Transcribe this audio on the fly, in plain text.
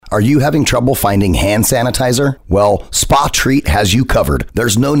Are you having trouble finding hand sanitizer? Well, Spa Treat has you covered.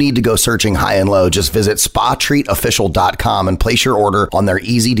 There's no need to go searching high and low. Just visit spatreatofficial.com and place your order on their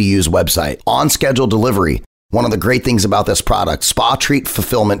easy-to-use website. On schedule delivery. One of the great things about this product, Spa Treat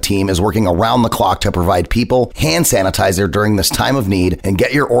Fulfillment Team is working around the clock to provide people hand sanitizer during this time of need and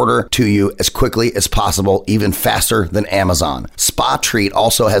get your order to you as quickly as possible, even faster than Amazon. Spa Treat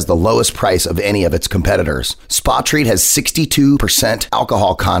also has the lowest price of any of its competitors. Spa Treat has 62%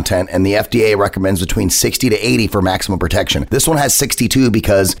 alcohol content, and the FDA recommends between 60 to 80 for maximum protection. This one has 62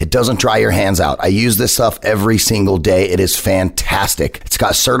 because it doesn't dry your hands out. I use this stuff every single day. It is fantastic. It's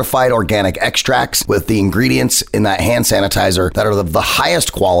got certified organic extracts with the ingredients in that hand sanitizer that are of the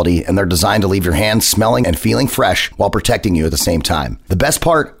highest quality, and they're designed to leave your hands smelling and feeling fresh while protecting you at the same time. The best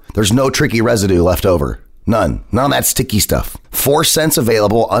part, there's no tricky residue left over. None of that sticky stuff. 4 scents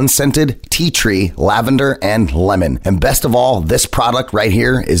available: unscented, tea tree, lavender, and lemon. And best of all, this product right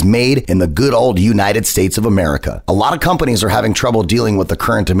here is made in the good old United States of America. A lot of companies are having trouble dealing with the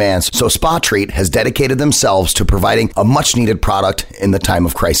current demands, so Spa Treat has dedicated themselves to providing a much needed product in the time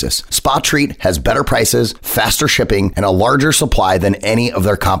of crisis. Spa Treat has better prices, faster shipping, and a larger supply than any of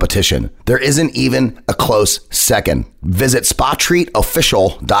their competition. There isn't even a close second. Visit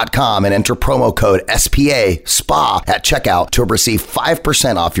spatreatofficial.com and enter promo code SPA at checkout to receive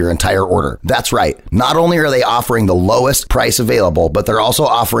 5% off your entire order. That's right. Not only are they offering the lowest price available, but they're also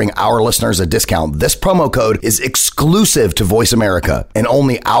offering our listeners a discount. This promo code is exclusive to Voice America, and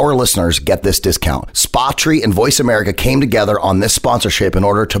only our listeners get this discount. Spa Treat and Voice America came together on this sponsorship in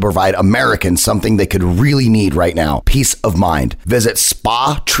order to provide Americans something they could really need right now: peace of mind. Visit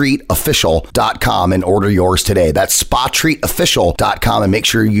spatreatofficial.com and order yours today. That's spatreatofficial.com, and make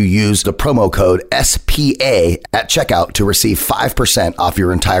sure you use the promo code SPA at checkout to receive 5% off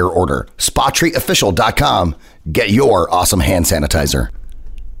your entire order. spatreatofficial.com. Get your awesome hand sanitizer.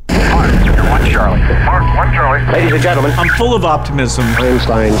 Mark, 1 Charlie. Mark, 1 Charlie. Ladies and gentlemen, I'm full of optimism.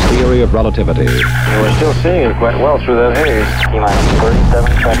 Einstein's theory of relativity. We're still seeing it quite well through that haze. T-minus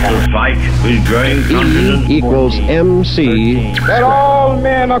 37 seconds. Fight with growing confidence. E equals MC. That all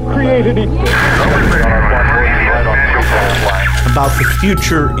men are created equal. About the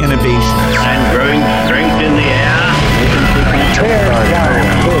future innovations. And growing strength in the air. Tear down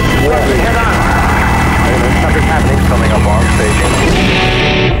this weapon. Head on. Something's happening coming up on station.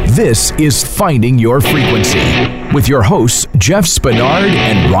 This is Finding Your Frequency with your hosts, Jeff Spinard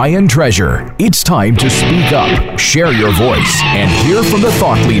and Ryan Treasure. It's time to speak up, share your voice, and hear from the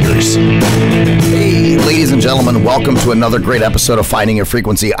thought leaders. Hey, ladies and gentlemen, welcome to another great episode of Finding Your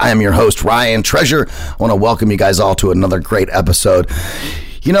Frequency. I am your host, Ryan Treasure. I want to welcome you guys all to another great episode.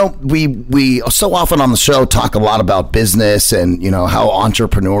 You know, we so often on the show talk a lot about business and, you know, how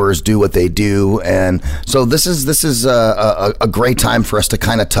entrepreneurs do what they do. And so this is a great time for us to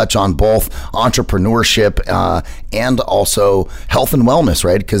kind of touch on both entrepreneurship and also health and wellness,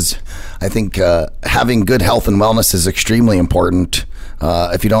 right? Because I think having good health and wellness is extremely important.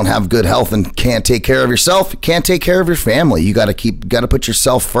 If you don't have good health and can't take care of yourself, you can't take care of your family. You got to put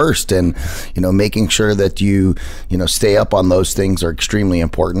yourself first, and, you know, making sure that you stay up on those things are extremely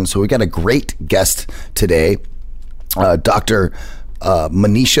important. So we got a great guest today, Dr.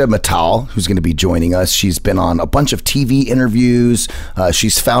 Manisha Mittal, who's going to be joining us. She's been on a bunch of TV interviews.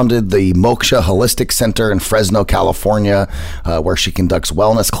 She's founded the Moksha Holistic Center in Fresno, California, where she conducts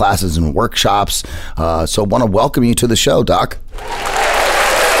wellness classes and workshops. So I want to welcome you to the show, Doc.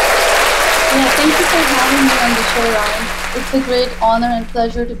 Yeah, thank you for having me on the show, Ryan. It's a great honor and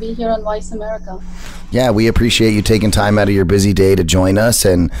pleasure to be here on Voice America. Yeah, we appreciate you taking time out of your busy day to join us.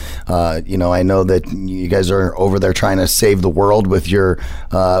 And, I know that you guys are over there trying to save the world with your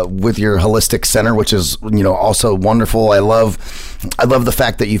holistic center, which is, also wonderful. I love the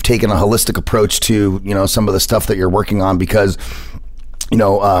fact that you've taken a holistic approach to, some of the stuff that you're working on, because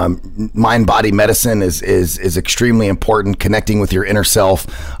mind-body medicine is extremely important, connecting with your inner self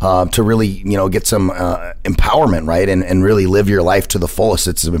to really, get some empowerment, right? And really live your life to the fullest.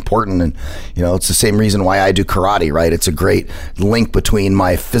 It's important. And, it's the same reason why I do karate, right? It's a great link between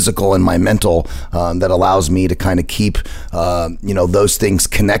my physical and my mental that allows me to kind of keep, those things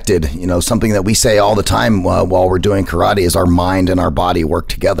connected. Something that we say all the time while we're doing karate is our mind and our body work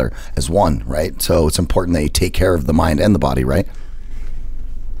together as one, right? So it's important that you take care of the mind and the body, right?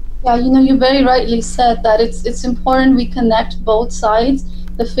 Yeah, you very rightly said that it's important we connect both sides,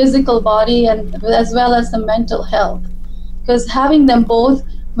 the physical body and as well as the mental health, because having them both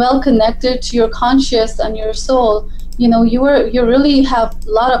well connected to your conscious and your soul, you really have a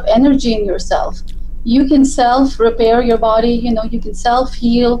lot of energy in yourself. You can self-repair your body, you can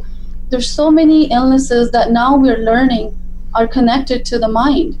self-heal. There's so many illnesses that now we're learning are connected to the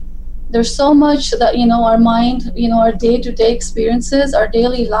mind. There's so much that, our mind, our day-to-day experiences, our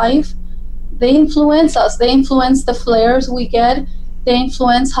daily life, they influence us. They influence the flares we get. They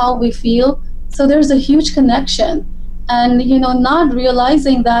influence how we feel. So there's a huge connection. And, not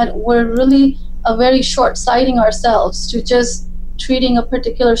realizing that we're really very short-sighting ourselves to just treating a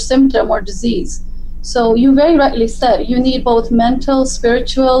particular symptom or disease. So you very rightly said, you need both mental,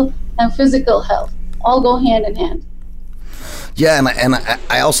 spiritual, and physical health. All go hand in hand. Yeah, and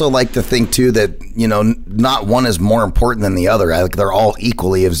I also like to think too that not one is more important than the other. They're all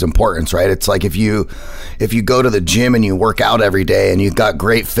equally as important, right? It's like if you go to the gym and you work out every day and you've got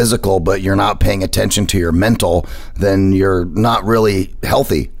great physical, but you're not paying attention to your mental, then you're not really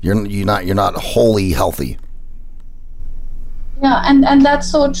healthy. You're not wholly healthy. Yeah, and that's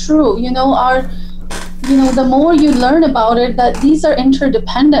so true. The more you learn about it, that these are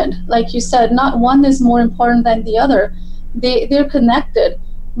interdependent. Like you said, not one is more important than the other. They're connected.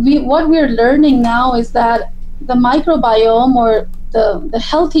 What we're learning now is that the microbiome, or the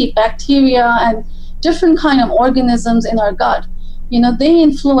healthy bacteria and different kind of organisms in our gut, they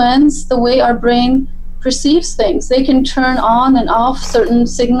influence the way our brain perceives things. They can turn on and off certain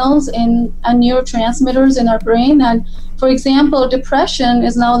signals and neurotransmitters in our brain. And for example, depression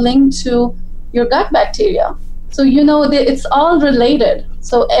is now linked to your gut bacteria. So it's all related.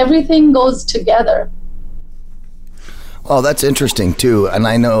 So everything goes together. Oh, that's interesting too. And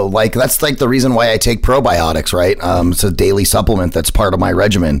I know that's the reason why I take probiotics, right? It's a daily supplement that's part of my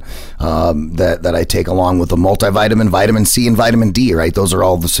regimen that I take along with a multivitamin, vitamin C, and vitamin D, right? Those are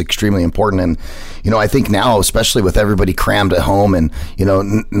all just extremely important. And, I think now, especially with everybody crammed at home and,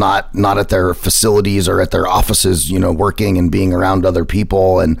 not at their facilities or at their offices, working and being around other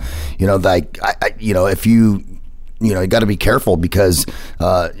people. And, if you got to be careful because,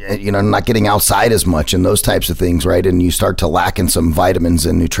 not getting outside as much and those types of things, right? And you start to lack in some vitamins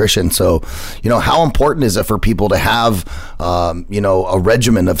and nutrition. So, how important is it for people to have, a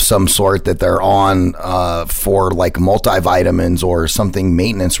regimen of some sort that they're on for like multivitamins or something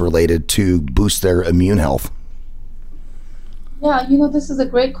maintenance related to boost their immune health? Yeah, this is a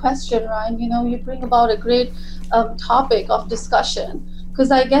great question, Ryan. You bring about a great topic of discussion. Because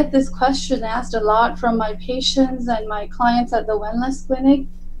I get this question asked a lot from my patients and my clients at the wellness clinic.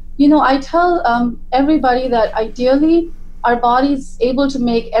 I tell everybody that ideally our body is able to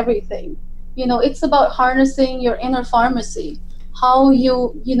make everything. It's about harnessing your inner pharmacy. How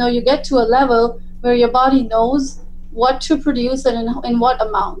you get to a level where your body knows what to produce and in what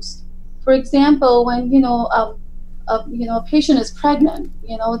amounts. For example, when a patient is pregnant,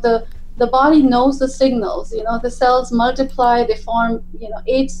 the body knows the signals. The cells multiply, they form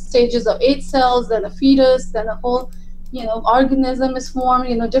 8 stages of 8 cells, then a fetus, then a whole organism is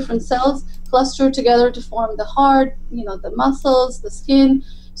formed. Different cells cluster together to form the heart, the muscles, the skin.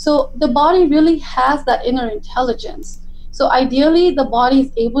 So the body really has that inner intelligence. So ideally the body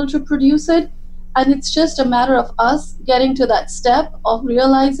is able to produce it, and it's just a matter of us getting to that step of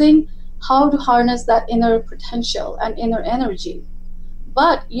realizing how to harness that inner potential and inner energy.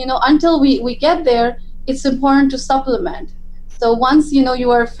 But, until we get there, it's important to supplement. So once,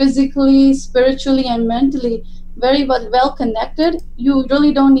 you are physically, spiritually, and mentally very well connected, you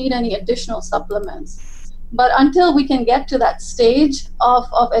really don't need any additional supplements. But until we can get to that stage of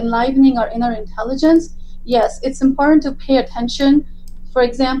enlivening our inner intelligence, yes, it's important to pay attention. For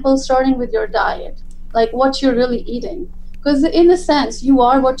example, starting with your diet, like what you're really eating. Because in a sense, you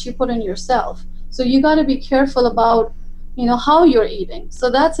are what you put in yourself. So you got to be careful about how you're eating. So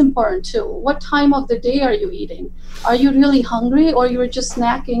that's important too. What time of the day are you eating? Are you really hungry, or you're just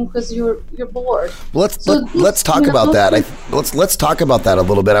snacking because you're bored? Let's talk about that. Let's talk about that a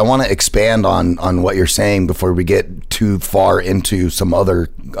little bit. I want to expand on what you're saying before we get too far into some other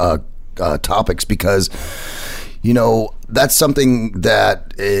topics, because that's something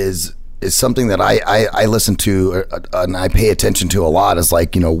that is something that I listen to and I pay attention to a lot, is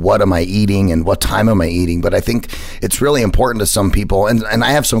like, what am I eating and what time am I eating? But I think it's really important to some people. And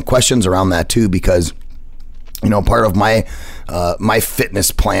I have some questions around that too, because, part of my fitness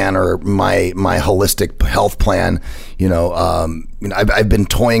plan or my holistic health plan, I've been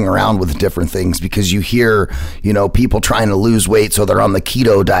toying around with different things, because you hear, people trying to lose weight, so they're on the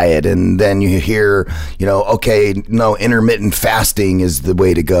keto diet, and then you hear, intermittent fasting is the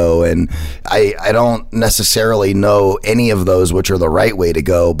way to go. And I don't necessarily know any of those which are the right way to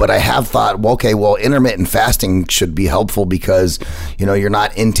go, but I have thought, intermittent fasting should be helpful because, you're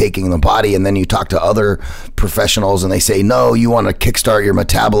not intaking the body. And then you talk to other professionals and they say, no, you want to kickstart your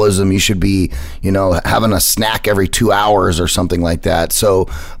metabolism, you should be, having a snack every 2 hours or something like that. So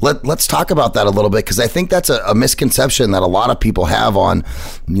let's talk about that a little bit, because I think that's a misconception that a lot of people have on,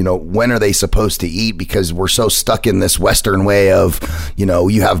 when are they supposed to eat, because we're so stuck in this Western way of,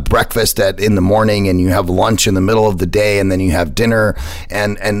 you have breakfast in the morning and you have lunch in the middle of the day and then you have dinner.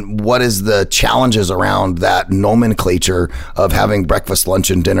 And what is the challenges around that nomenclature of having breakfast, lunch,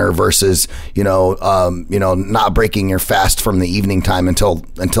 and dinner versus, not breaking your fast from the evening time until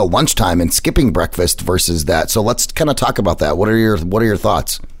lunchtime and skipping breakfast versus that. So let's kind of talk about that. What are your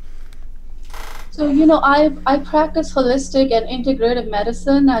thoughts? So, I practice holistic and integrative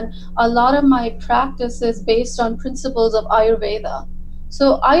medicine, and a lot of my practice is based on principles of Ayurveda.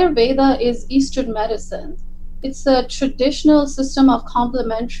 So Ayurveda is Eastern medicine. It's a traditional system of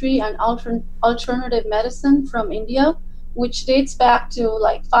complementary and alternative medicine from India, which dates back to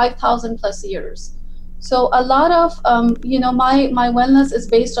like 5,000 plus years. So a lot of, my wellness is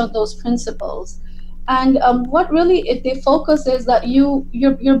based on those principles. And what really they focus is that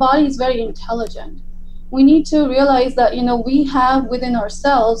your body is very intelligent. We need to realize that, we have within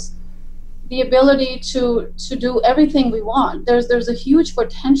ourselves the ability to do everything we want. There's a huge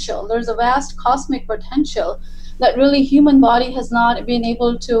potential. There's a vast cosmic potential that really human body has not been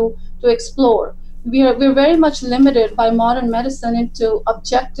able to explore. We're very much limited by modern medicine into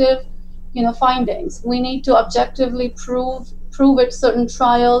objective, findings. We need to objectively prove it, certain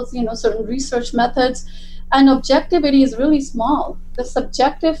trials, certain research methods, and objectivity is really small. The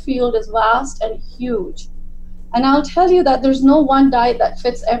subjective field is vast and huge. And I'll tell you that there's no one diet that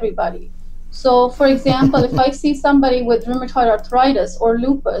fits everybody. So, for example, if I see somebody with rheumatoid arthritis or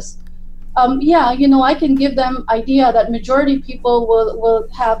lupus, I can give them idea that majority of people will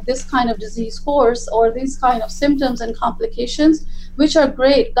have this kind of disease course or these kind of symptoms and complications, which are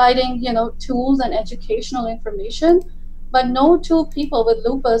great guiding, tools and educational information. But no two people with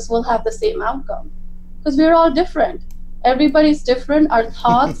lupus will have the same outcome, because we're all different. Everybody's different. Our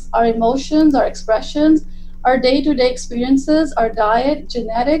thoughts, our emotions, our expressions, our day-to-day experiences, our diet,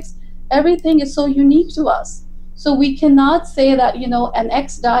 genetics, everything is so unique to us. So we cannot say that, an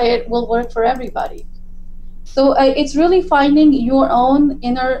X diet will work for everybody. So it's really finding your own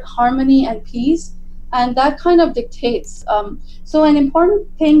inner harmony and peace, and that kind of dictates. So an important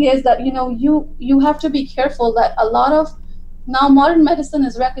thing is that, you have to be careful that a lot of, now modern medicine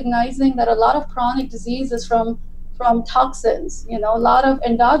is recognizing that a lot of chronic disease is from toxins, a lot of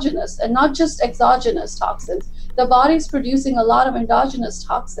endogenous and not just exogenous toxins. The body's producing a lot of endogenous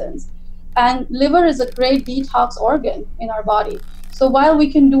toxins. And liver is a great detox organ in our body. So while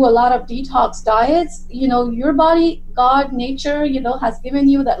we can do a lot of detox diets, your body, God, nature, has given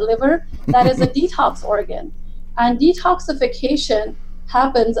you that liver that is a detox organ. And detoxification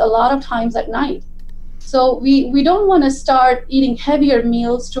happens a lot of times at night. So we don't want to start eating heavier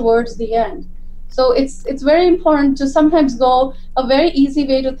meals towards the end. So it's very important to sometimes go, a very easy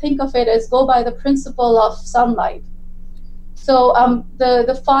way to think of it is go by the principle of sunlight. So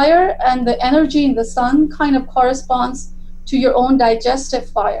the fire and the energy in the sun kind of corresponds to your own digestive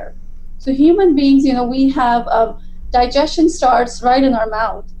fire. So human beings, we have digestion starts right in our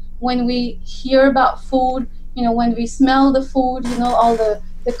mouth. When we hear about food, when we smell the food, all the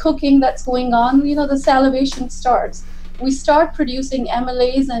cooking that's going on, the salivation starts. We start producing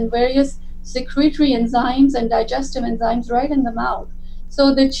amylase and various secretory enzymes and digestive enzymes right in the mouth.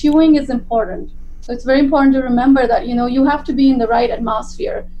 So the chewing is important. So it's very important to remember that, you have to be in the right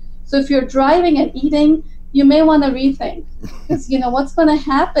atmosphere. So if you're driving and eating, you may want to rethink. Because, what's going to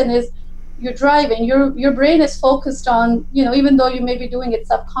happen is you're driving, your brain is focused on, even though you may be doing it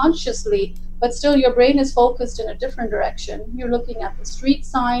subconsciously, but still your brain is focused in a different direction. You're looking at the street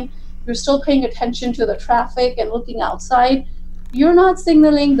sign, you're still paying attention to the traffic and looking outside. You're not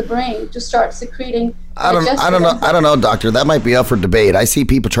signaling the brain to start secreting. I don't know, doctor. That might be up for debate. I see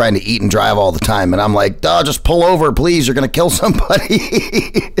people trying to eat and drive all the time, and I'm like, just pull over, please. You're going to kill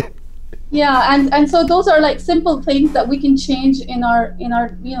somebody. Yeah, and so those are like simple things that we can change in our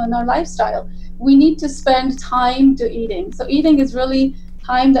lifestyle. We need to spend time to eating. So eating is really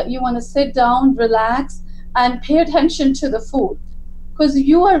time that you want to sit down, relax, and pay attention to the food. Because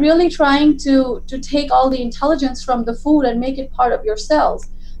you are really trying to take all the intelligence from the food and make it part of your cells,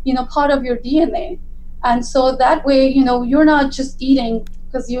 part of your DNA. And so that way, you're not just eating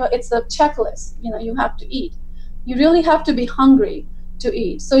because it's a checklist, you have to eat. You really have to be hungry to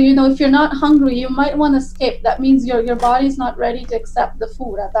eat. So, if you're not hungry, you might want to skip. That means your body's not ready to accept the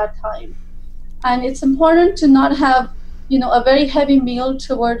food at that time. And it's important to not have, a very heavy meal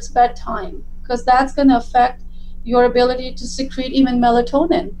towards bedtime, because that's going to affect your ability to secrete even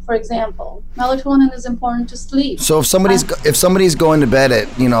melatonin, for example. Melatonin is important to sleep. So if somebody's going to bed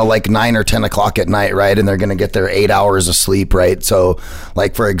at, like 9 or 10 o'clock at night, right, and they're going to get their 8 hours of sleep, right? So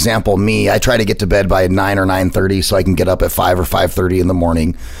like, for example, me, I try to get to bed by 9 or 9:30 so I can get up at 5 or 5:30 in the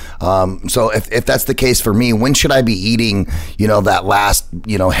morning. So if that's the case for me, when should I be eating, that last,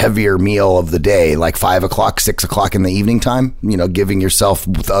 heavier meal of the day, like 5 o'clock, 6 o'clock in the evening time, giving yourself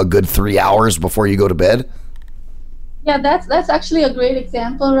a good 3 hours before you go to bed? Yeah, that's actually a great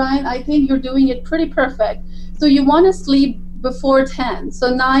example, Ryan. I think you're doing it pretty perfect. So you want to sleep before 10.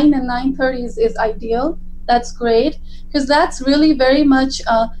 So 9 and 9:30 is ideal. That's great, because that's really very much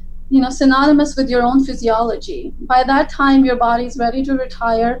synonymous with your own physiology. By that time, your body's ready to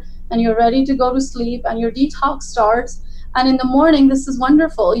retire and you're ready to go to sleep and your detox starts. And in the morning, this is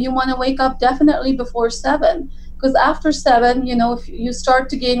wonderful. You want to wake up definitely before 7, because after 7, if you start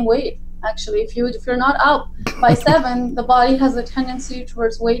to gain weight. Actually, if you're not up by 7, the body has a tendency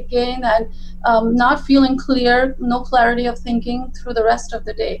towards weight gain and not feeling clear, no clarity of thinking through the rest of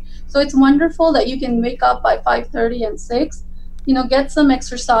the day. So it's wonderful that you can wake up by 5:30 and 6, get some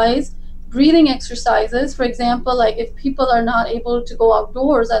exercise, breathing exercises. For example, like if people are not able to go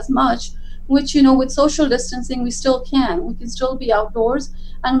outdoors as much, which, with social distancing, we can still be outdoors.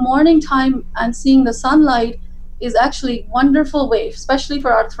 And morning time and seeing the sunlight is actually a wonderful way, especially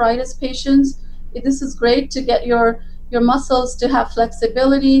for arthritis patients. This is great to get your muscles to have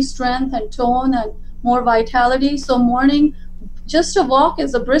flexibility, strength, and tone, and more vitality. So morning, just a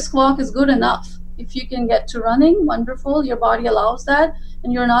brisk walk is good enough. If you can get to running, wonderful. Your body allows that,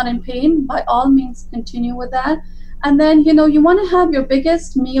 and you're not in pain, by all means, continue with that. And then, you want to have your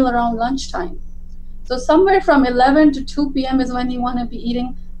biggest meal around lunchtime. So somewhere from 11 to 2 p.m. is when you want to be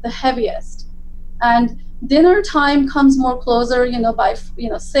eating the heaviest. And dinner time comes more closer, by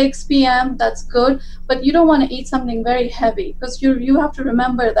 6 p.m. That's good, but you don't want to eat something very heavy, because you have to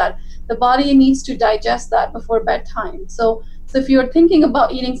remember that the body needs to digest that before bedtime. So if you're thinking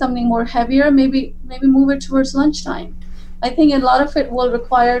about eating something more heavier, maybe move it towards lunchtime. I think a lot of it will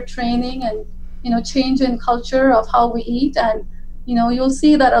require training and change in culture of how we eat, and you'll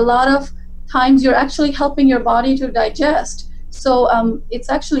see that a lot of times you're actually helping your body to digest. So it's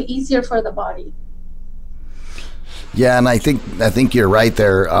actually easier for the body. Yeah, and I think you're right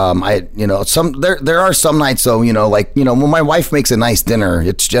there. There are some nights though, when my wife makes a nice dinner,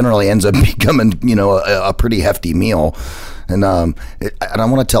 it generally ends up becoming, a pretty hefty meal. And I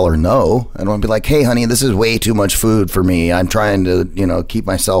want to tell her no. I want to be like, hey, honey, this is way too much food for me. I'm trying to, keep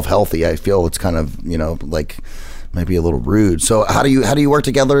myself healthy. I feel it's kind of, like maybe a little rude. So how do you work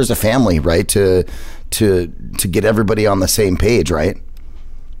together as a family, right? To get everybody on the same page, right?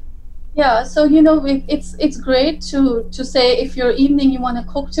 Yeah, so it's great to say if your evening you want to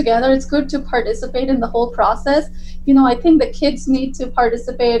cook together, it's good to participate in the whole process. I think the kids need to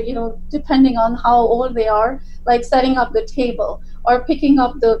participate, depending on how old they are, like setting up the table or picking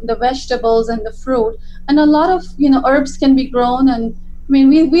up the vegetables and the fruit. And a lot of, herbs can be grown. And I mean,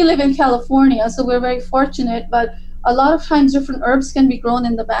 we live in California, so we're very fortunate, but a lot of times different herbs can be grown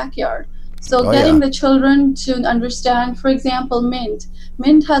in the backyard. So getting the children to understand, for example, mint.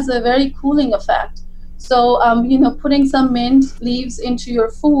 Mint has a very cooling effect. So, putting some mint leaves into your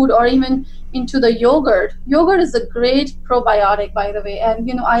food or even into the yogurt. Yogurt is a great probiotic, by the way. And,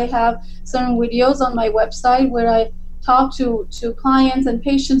 I have certain videos on my website where I talk to clients and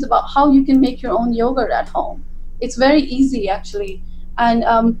patients about how you can make your own yogurt at home. It's very easy, actually. And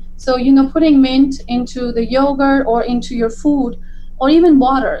so, putting mint into the yogurt or into your food, or even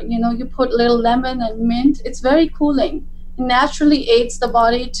water, you put little lemon and mint. It's very cooling. It naturally aids the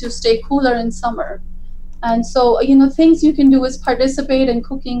body to stay cooler in summer. And so, things you can do is participate in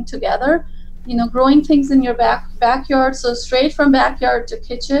cooking together, growing things in your backyard, so straight from backyard to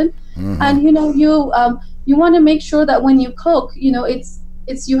kitchen. Mm-hmm. And, you want to make sure that when you cook,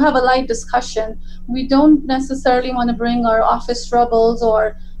 it's you have a light discussion. We don't necessarily want to bring our office troubles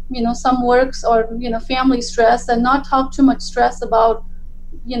or some works or, family stress, and not talk too much stress about,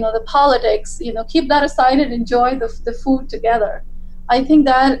 the politics. Keep that aside and enjoy the food together. I think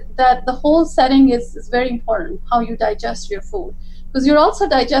that the whole setting is very important, how you digest your food, because you're also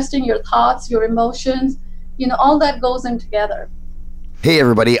digesting your thoughts, your emotions, all that goes in together. Hey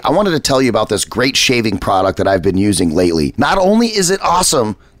everybody, I wanted to tell you about this great shaving product that I've been using lately. Not only is it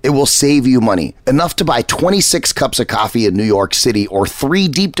awesome, it will save you money. Enough to buy 26 cups of coffee in New York City or 3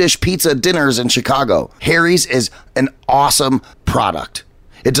 deep dish pizza dinners in Chicago. Harry's is an awesome product.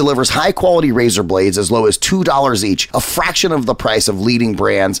 It delivers high quality razor blades as low as $2 each, a fraction of the price of leading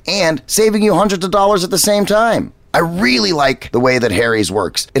brands, and saving you hundreds of dollars at the same time. I really like the way that Harry's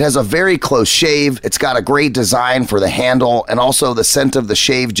works. It has a very close shave. It's got a great design for the handle, and also the scent of the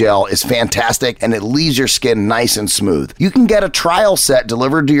shave gel is fantastic, and it leaves your skin nice and smooth. You can get a trial set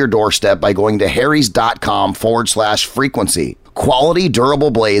delivered to your doorstep by going to harrys.com/frequency. Quality, durable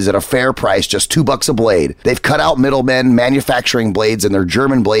blades at a fair price, just $2 a blade. They've cut out middlemen manufacturing blades in their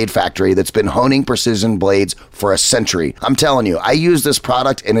German blade factory that's been honing precision blades for a century. I'm telling you, I use this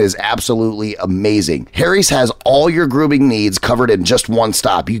product and it is absolutely amazing. Harry's has all your grooming needs covered in just one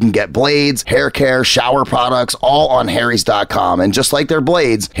stop. You can get blades, hair care, shower products, all on harrys.com. And just like their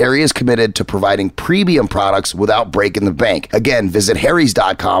blades, Harry is committed to providing premium products without breaking the bank. Again, visit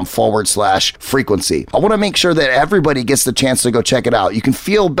harrys.com/frequency. I want to make sure that everybody gets the chance to go check it out. You can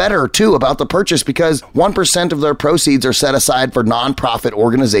feel better too about the purchase because 1% of their proceeds are set aside for nonprofit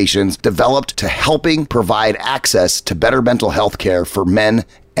organizations developed to helping provide access to better mental health care for men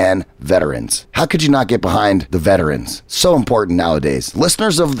and veterans. How could you not get behind the veterans? So important nowadays.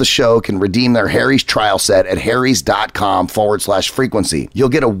 Listeners of the show can redeem their Harry's trial set at harrys.com/frequency. You'll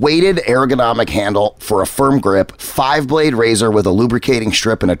get a weighted ergonomic handle for a firm grip, 5-blade razor with a lubricating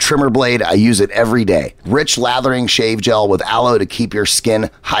strip and a trimmer blade. I use it every day. Rich lathering shave gel with aloe to keep your skin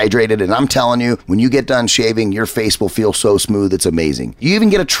hydrated. And I'm telling you, when you get done shaving, your face will feel so smooth, it's amazing. You even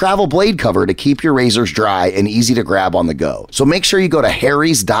get a travel blade cover to keep your razors dry and easy to grab on the go. So make sure you go to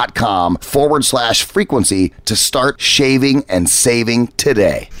harrys.com/frequency to start shaving and saving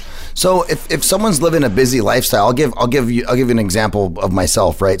today. So if someone's living a busy lifestyle, I'll give you an example of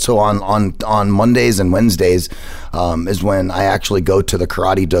myself, right? So on Mondays and Wednesdays is when I actually go to the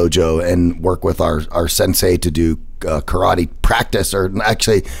karate dojo and work with our sensei to do karate practice, or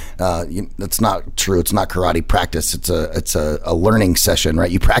actually that's not true. It's not karate practice. It's a learning session,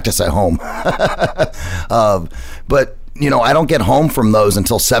 right? You practice at home. But I don't get home from those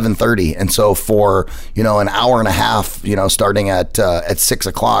until 7:30. And so for, an hour and a half, starting at 6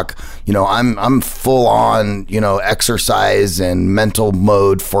 o'clock, I'm full on, exercise and mental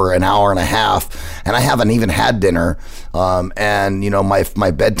mode for an hour and a half. And I haven't even had dinner. And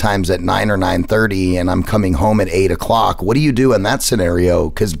my bedtime's at 9 or 9:30 and I'm coming home at 8 o'clock. What do you do in that scenario?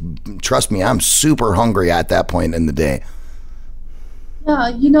 Because trust me, I'm super hungry at that point in the day.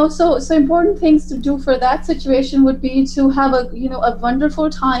 Yeah, so important things to do for that situation would be to have a wonderful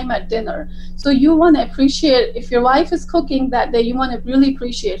time at dinner. So you want to appreciate, if your wife is cooking that day, you want to really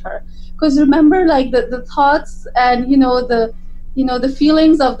appreciate her. Because remember, like the thoughts and, the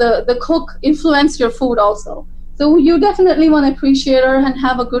feelings of the cook influence your food also. So you definitely want to appreciate her and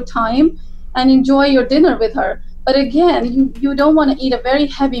have a good time and enjoy your dinner with her. But again, you don't want to eat a very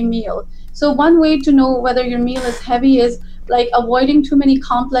heavy meal. So one way to know whether your meal is heavy is like avoiding too many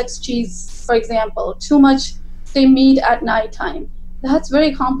complex cheese, for example, too much, say, meat at nighttime. That's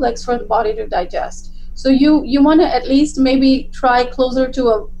very complex for the body to digest. So you want to at least maybe try closer to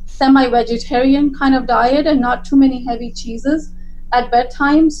a semi-vegetarian kind of diet and not too many heavy cheeses at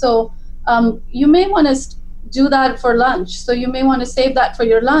bedtime. So you may want to do that for lunch. So you may want to save that for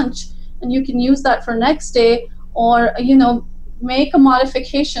your lunch and you can use that for next day, or, make a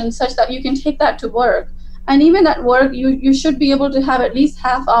modification such that you can take that to work. And even at work, you should be able to have at least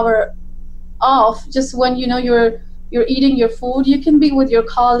half hour off just when you're eating your food. You can be with your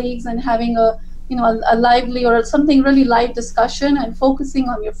colleagues and having a lively or something really light discussion and focusing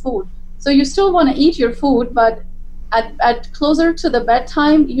on your food. So you still want to eat your food, but at closer to the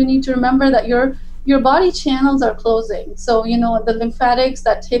bedtime, you need to remember that your body channels are closing. So the lymphatics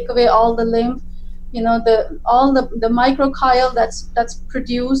that take away all the lymph, the microchyle that's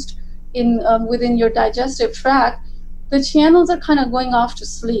produced in within your digestive tract, the channels are kind of going off to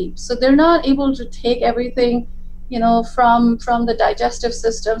sleep. So they're not able to take everything, from the digestive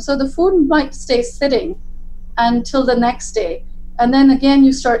system. So the food might stay sitting until the next day. And then again,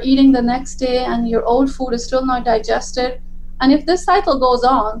 you start eating the next day and your old food is still not digested. And if this cycle goes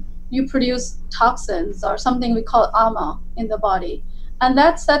on, you produce toxins or something we call AMA in the body. And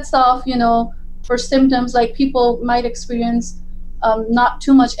that sets off, for symptoms like people might experience not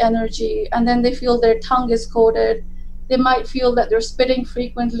too much energy, and then they feel their tongue is coated. They might feel that they're spitting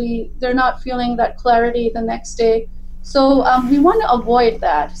frequently. They're not feeling that clarity the next day. So we want to avoid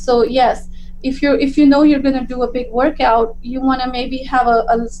that. So yes, if you're going to do a big workout, you want to maybe have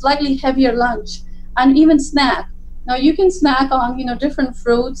a slightly heavier lunch and even snack. Now you can snack on different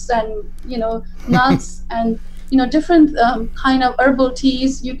fruits and nuts and different kind of herbal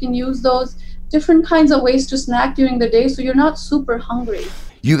teas. You can use those different kinds of ways to snack during the day so you're not super hungry.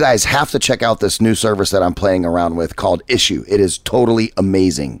 You guys have to check out this new service that I'm playing around with called Issue. It is totally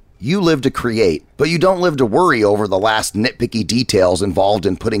amazing. You live to create, but you don't live to worry over the last nitpicky details involved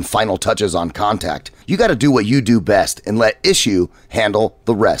in putting final touches on contact. You got to do what you do best and let Issue handle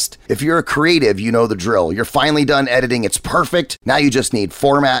the rest. If you're a creative, you know the drill. You're finally done editing. It's perfect. Now you just need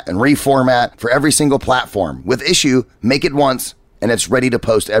format and reformat for every single platform. With Issue, make it once, and it's ready to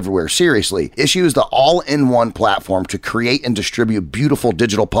post everywhere. Seriously, Issue is the all-in-one platform to create and distribute beautiful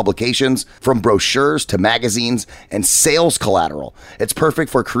digital publications, from brochures to magazines and sales collateral. It's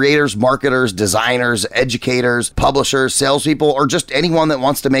perfect for creators, marketers, designers, educators, publishers, salespeople, or just anyone that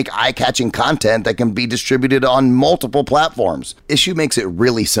wants to make eye-catching content that can be distributed on multiple platforms. Issue makes it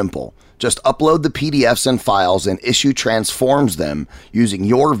really simple. Just upload the PDFs and files, and Issue transforms them using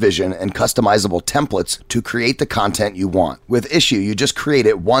your vision and customizable templates to create the content you want. With Issue, you just create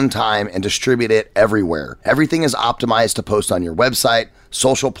it one time and distribute it everywhere. Everything is optimized to post on your website,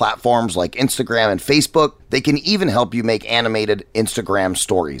 social platforms like Instagram and Facebook. They can even help you make animated Instagram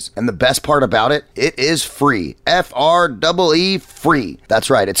stories. And the best part about it, it is free. F-R-E-E free. That's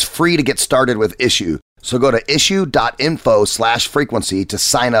right, it's free to get started with Issue. So go to issue.info/frequency to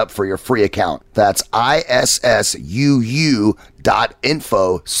sign up for your free account. That's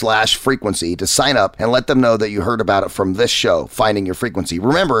ISSUU.info/frequency to sign up and let them know that you heard about it from this show, Finding Your Frequency.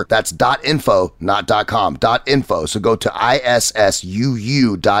 Remember, that's .info, not .com, .info. So go to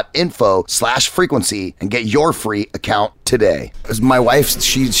ISSUU.info/frequency and get your free account today. My wife,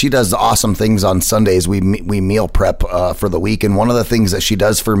 she does awesome things on Sundays. We meal prep for the week, and one of the things that she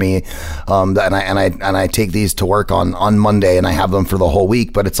does for me, and I take these to work on Monday, and I have them for the whole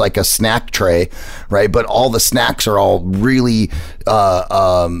week. But it's like a snack tray, right? But all the snacks are all really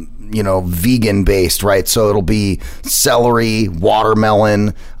vegan based, right? So it'll be celery,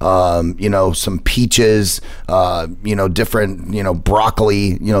 watermelon, some peaches, different,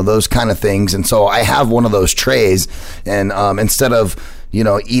 broccoli, those kind of things. And so I have one of those trays, and instead of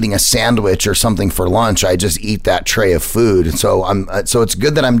eating a sandwich or something for lunch, I just eat that tray of food. And so so it's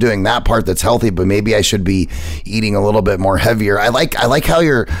good that I'm doing that part that's healthy, but maybe I should be eating a little bit more heavier. I like how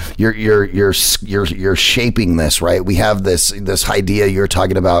you're shaping this, right? We have this idea you're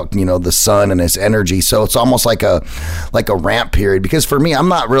talking about, the sun and its energy. So it's almost like a ramp period, because for me, I'm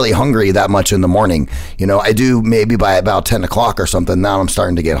not really hungry that much in the morning. I do maybe by about 10 o'clock or something. Now I'm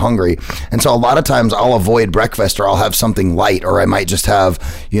starting to get hungry. And so a lot of times I'll avoid breakfast, or I'll have something light, or I might just have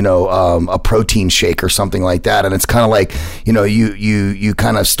a protein shake or something like that. And it's kind of like, you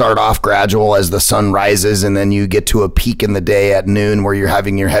kind of start off gradual as the sun rises, and then you get to a peak in the day at noon where you're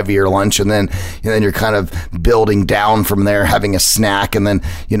having your heavier lunch, and then you're kind of building down from there, having a snack, and then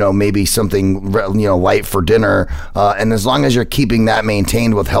maybe something light for dinner. And as long as you're keeping that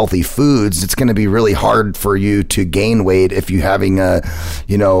maintained with healthy foods, it's going to be really hard for you to gain weight if you're having a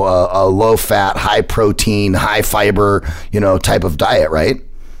low fat, high protein, high fiber type of diet, right?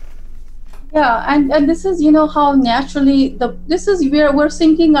 Yeah, and this is how naturally we're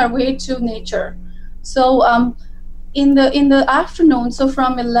syncing our way to nature. So in the afternoon, so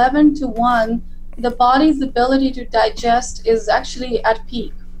from 11 to 1, the body's ability to digest is actually at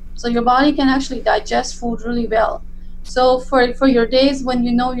peak. So your body can actually digest food really well. So for your days when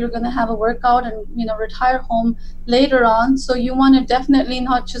you're going to have a workout and retire home later on, so you want to definitely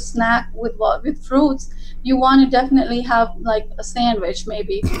not just snack with fruits. You want to definitely have like a sandwich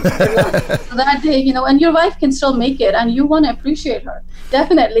maybe so that day, and your wife can still make it, and you want to appreciate her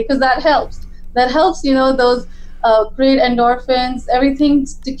definitely, because that helps those great endorphins, everything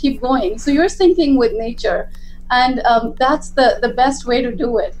to keep going. So you're syncing with nature, and that's the best way to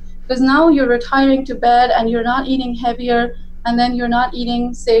do it, because now you're retiring to bed and you're not eating heavier, and then you're not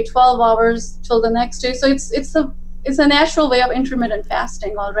eating say 12 hours till the next day. So it's a natural way of intermittent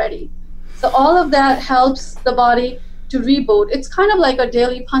fasting already. So all of that helps the body to reboot. It's kind of like a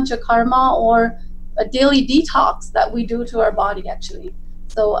daily panchakarma or a daily detox that we do to our body, actually.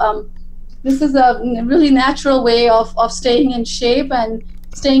 So this is a really natural way of staying in shape and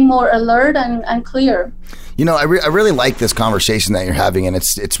staying more alert and clear. I really like this conversation that you're having, and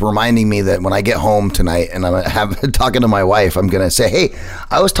it's reminding me that when I get home tonight and I'm talking to my wife, I'm going to say, hey,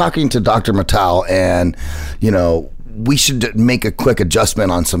 I was talking to Dr. Mittal, and, we should make a quick adjustment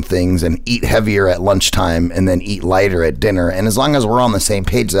on some things and eat heavier at lunchtime and then eat lighter at dinner. And as long as we're on the same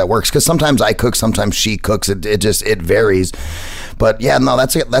page, that works. Because sometimes I cook, sometimes she cooks. It varies. But yeah, no,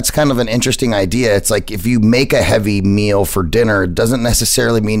 that's kind of an interesting idea. It's like if you make a heavy meal for dinner, it doesn't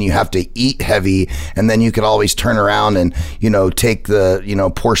necessarily mean you have to eat heavy, and then you could always turn around and take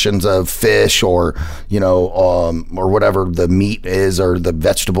the portions of fish or whatever the meat is or the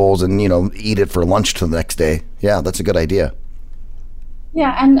vegetables and eat it for lunch to the next day. Yeah, that's a good idea.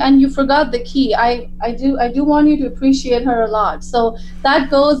 Yeah, and you forgot the key. I do want you to appreciate her a lot. So that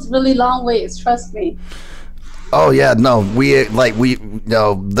goes really long ways, trust me. Oh yeah, no, if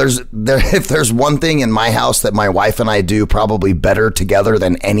there's one thing in my house that my wife and I do probably better together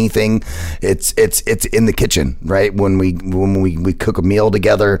than anything, it's in the kitchen, right? When we cook a meal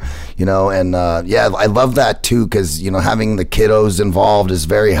together, and I love that too, because having the kiddos involved is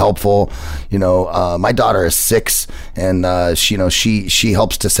very helpful. My daughter is 6, and she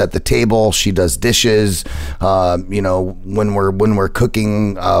helps to set the table. She does dishes. When we're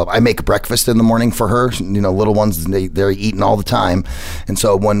cooking, I make breakfast in the morning for her. Little ones, they're eating all the time, and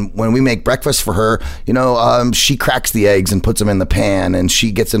so when we make breakfast for her, she cracks the eggs and puts them in the pan, and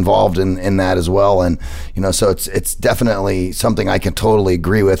she gets involved in that as well. And so it's definitely something I can totally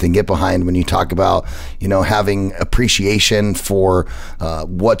agree with and get behind when you talk about having appreciation for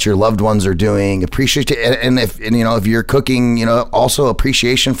what your loved ones are doing, if you're cooking, also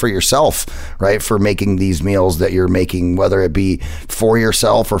appreciation for yourself, right, for making these meals that you're making, whether it be for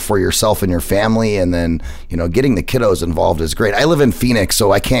yourself or for yourself and your family. And then getting the kiddos involved is great. I live in Phoenix,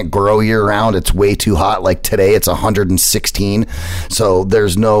 so I can't grow year round. It's way too hot. Like today it's 116, so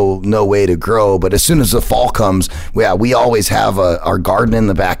there's no way to grow. But as soon as the fall comes, we always have our garden in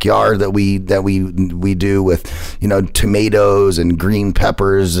the backyard that we do with tomatoes and green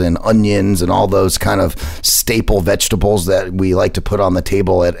peppers and onions and all those kind of staple vegetables that we like to put on the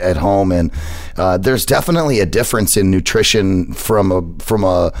table at home. And there's definitely a difference in nutrition from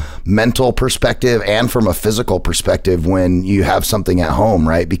a mental perspective and from a physical perspective when you have something at home,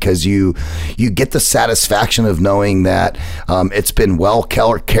 right? Because you get the satisfaction of knowing that it's been well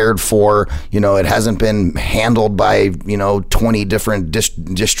cared for. It hasn't been handled by 20 different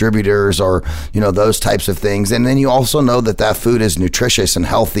distributors or those types of things. And then you also know that food is nutritious and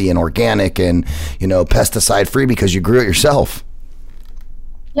healthy and organic and pesticide free because you grew it yourself.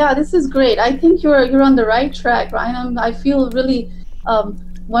 Yeah, this is great. I think you're on the right track, Ryan. I feel really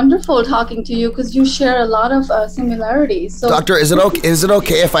wonderful talking to you because you share a lot of similarities. So, Doctor, is it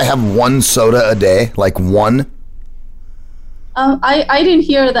okay if I have one soda a day, like one? I didn't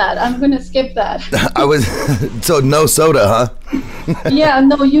hear that. I'm going to skip that. So no soda, huh? Yeah,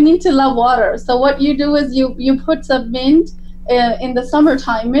 no, you need to love water. So what you do is you put some mint in the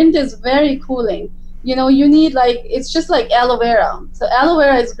summertime. Mint is very cooling. You need it's just like aloe vera. So aloe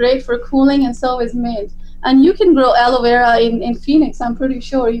vera is great for cooling, and so is mint. And you can grow aloe vera in Phoenix. I'm pretty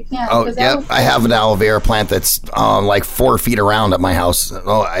sure you can. Oh, yeah. I have an aloe vera plant that's like 4 feet around at my house.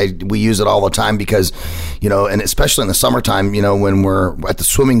 We use it all the time because, and especially in the summertime, when we're at the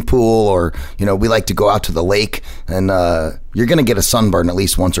swimming pool or, we like to go out to the lake, and you're going to get a sunburn at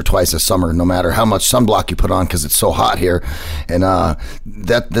least once or twice a summer, no matter how much sunblock you put on because it's so hot here. And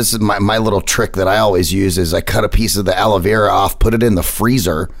this is my little trick that I always use is I cut a piece of the aloe vera off, put it in the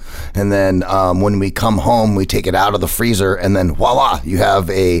freezer, and then when we come home, we take it out of the freezer, and then voila, you have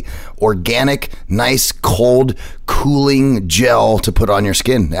a organic, nice, cold, cooling gel to put on your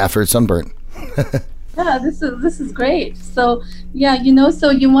skin after it's sunburnt. Yeah, this is great. So yeah, so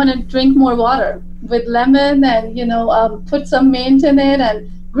you want to drink more water with lemon and put some mint in it, and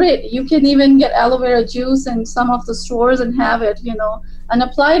great. You can even get aloe vera juice in some of the stores and have it, and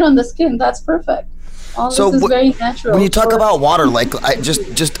apply it on the skin. That's perfect. All this is very natural. When you talk about water, like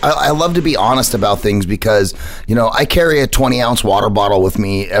I love to be honest about things because I carry a 20-ounce water bottle with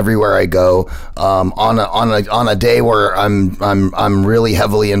me everywhere I go. On a day where I'm really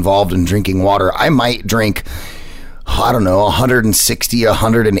heavily involved in drinking water, I might drink 160,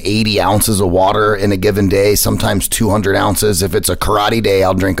 180 ounces of water in a given day, sometimes 200 ounces. If it's a karate day,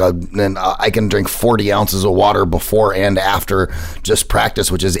 I can drink 40 ounces of water before and after just practice,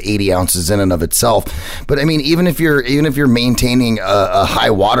 which is 80 ounces in and of itself. But I mean, even if you're maintaining a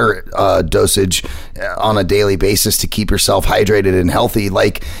high water dosage on a daily basis to keep yourself hydrated and healthy,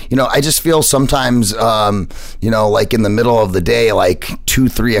 I just feel sometimes, like in the middle of the day, like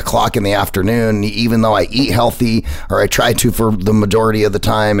 2-3 o'clock in the afternoon, even though I eat healthy, or I try to for the majority of the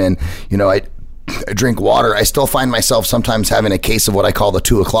time, and I drink water, I still find myself sometimes having a case of what I call the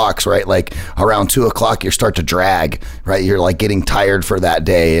 2 o'clocks, right? Like around 2 o'clock, you start to drag, right? You're like getting tired for that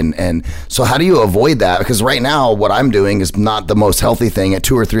day. And so how do you avoid that? Because right now what I'm doing is not the most healthy thing at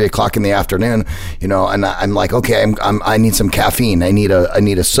 2 or 3 o'clock in the afternoon, and I'm like, okay, I need some caffeine. I need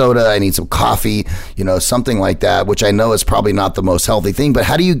a soda. I need some coffee, something like that, which I know is probably not the most healthy thing. But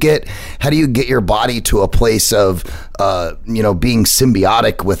how do you get your body to a place of, being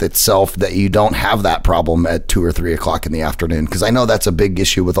symbiotic with itself that you don't have that problem at 2 or 3 o'clock in the afternoon? Because I know that's a big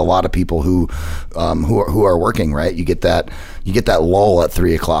issue with a lot of people who are working, right? You get that lull at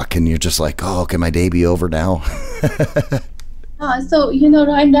 3 o'clock and you're just like, oh, can my day be over now? So,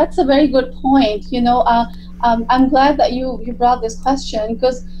 Ryan, that's a very good point. I'm glad that you brought this question,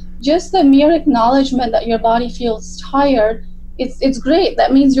 because just the mere acknowledgement that your body feels tired, it's great.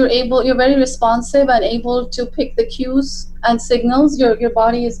 That means you're very responsive and able to pick the cues and signals your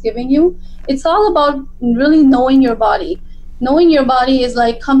body is giving you. It's all about really knowing your body. Knowing your body is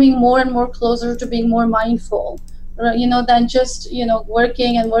like coming more and more closer to being more mindful, than just,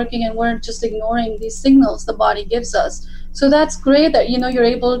 working and we're just ignoring these signals the body gives us. So that's great that, you're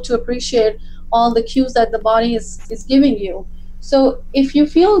able to appreciate all the cues that the body is giving you. So if you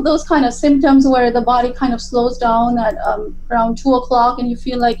feel those kind of symptoms where the body kind of slows down at around 2 o'clock and you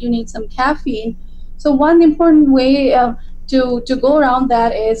feel like you need some caffeine, so one important way to go around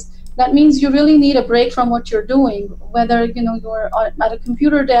that means you really need a break from what you're doing, whether you're at a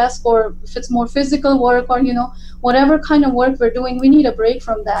computer desk, or if it's more physical work, or whatever kind of work we're doing, we need a break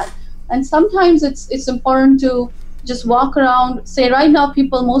from that. And sometimes it's important to just walk around. Say right now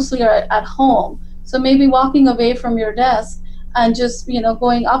people mostly are at home, so maybe walking away from your desk and just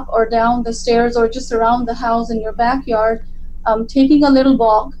going up or down the stairs or just around the house in your backyard, taking a little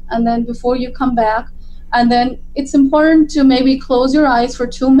walk, and then before you come back. And then it's important to maybe close your eyes for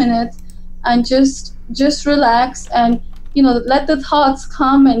 2 minutes and just relax and let the thoughts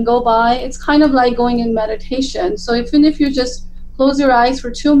come and go by. It's kind of like going in meditation. So even if you just close your eyes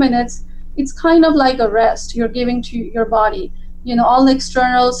for 2 minutes, it's kind of like a rest you're giving to your body. All the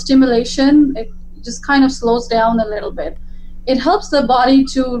external stimulation, it just kind of slows down a little bit. It helps the body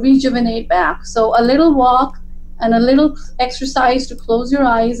to rejuvenate back. So a little walk and a little exercise to close your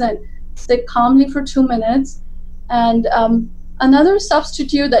eyes and sit calmly for 2 minutes. And another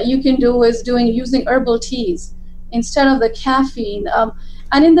substitute that you can do is using herbal teas instead of the caffeine.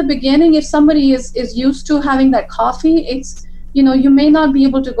 And in the beginning, if somebody is used to having that coffee, it's you may not be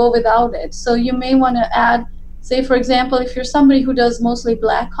able to go without it. So you may want to add, say for example, if you're somebody who does mostly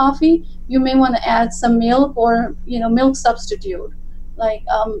black coffee, you may want to add some milk or milk substitute like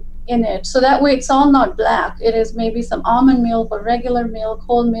in it. So that way it's all not black. It is maybe some almond milk or regular milk,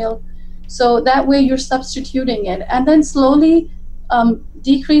 whole milk. So that way you're substituting it, and then slowly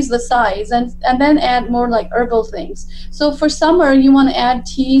decrease the size and then add more like herbal things. So for summer, you want to add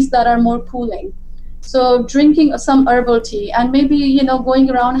teas that are more cooling. So drinking some herbal tea, and maybe,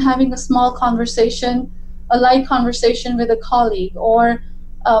 going around having a small conversation, a light conversation with a colleague, or,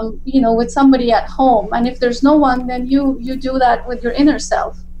 with somebody at home. And if there's no one, then you do that with your inner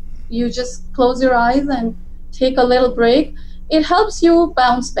self. You just close your eyes and take a little break. It helps you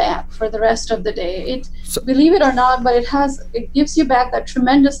bounce back for the rest of the day. Believe it or not, but it gives you back that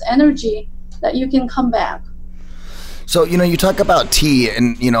tremendous energy that you can come back. So, you talk about tea,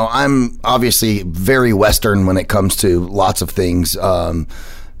 and, I'm obviously very Western when it comes to lots of things.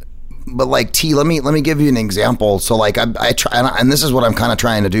 But like tea, let me give you an example. So like I try, and this is what I'm kind of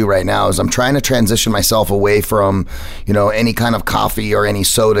trying to do right now, is I'm trying to transition myself away from, any kind of coffee or any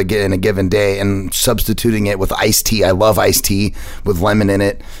soda in a given day, and substituting it with iced tea. I love iced tea with lemon in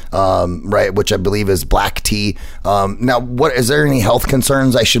it, right? Which I believe is black tea. Now, is there any health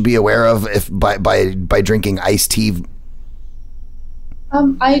concerns I should be aware of if by drinking iced tea?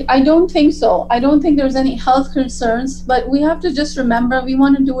 I don't think so. I don't think there's any health concerns, but we have to just remember we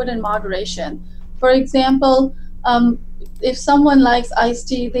want to do it in moderation. For example, if someone likes iced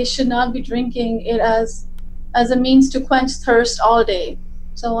tea, they should not be drinking it as a means to quench thirst all day.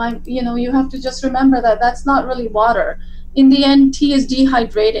 So you have to just remember that that's not really water. In the end, tea is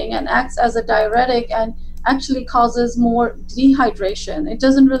dehydrating and acts as a diuretic and actually causes more dehydration. It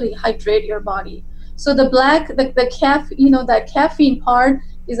doesn't really hydrate your body. So the that caffeine part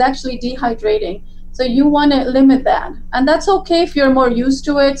is actually dehydrating. So you want to limit that. And that's okay if you're more used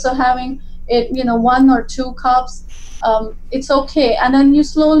to it. So having it, 1 or 2 cups, it's okay. And then you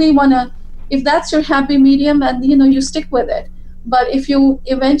slowly want to, if that's your happy medium, and you stick with it. But if you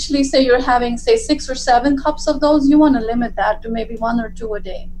eventually say you're having, say, 6 or 7 cups of those, you want to limit that to maybe 1 or 2 a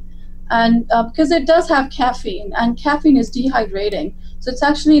day. And because it does have caffeine, and caffeine is dehydrating. So it's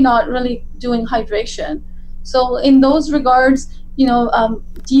actually not really doing hydration. So in those regards,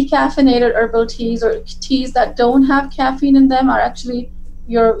 decaffeinated herbal teas or teas that don't have caffeine in them are actually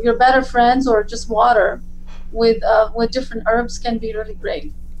your better friends, or just water with different herbs can be really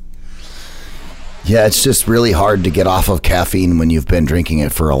great. Yeah, it's just really hard to get off of caffeine when you've been drinking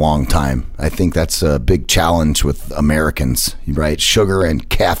it for a long time. I think that's a big challenge with Americans, right? Sugar and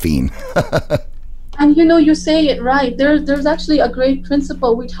caffeine. And you say it right. There's actually a great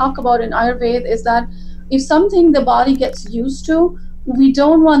principle we talk about in Ayurveda, is that if something the body gets used to, we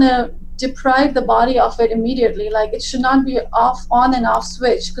don't want to deprive the body of it immediately. Like it should not be on and off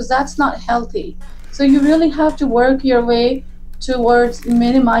switch, because that's not healthy. So you really have to work your way towards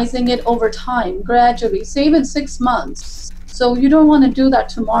minimizing it over time, gradually, say even 6 months. So you don't want to do that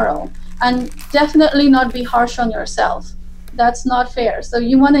tomorrow. And definitely not be harsh on yourself. That's not fair. So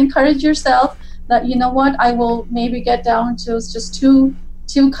you want to encourage yourself that, you know what, I will maybe get down to just two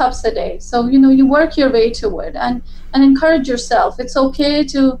cups a day. So, you work your way to it and encourage yourself. It's okay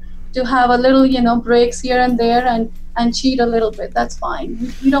to have a little, breaks here and there and cheat a little bit. That's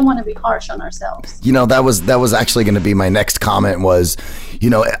fine. We don't want to be harsh on ourselves. That was actually going to be my next comment was,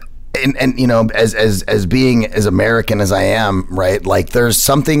 and as being as American as I am, right? Like there's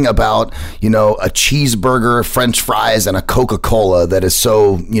something about, a cheeseburger, French fries, and a Coca-Cola that is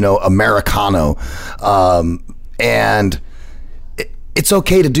so, Americano. And it's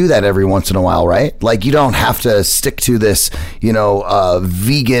okay to do that every once in a while, right? Like you don't have to stick to this,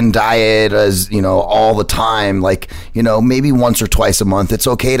 vegan diet as, all the time. Like, maybe once or twice a month, it's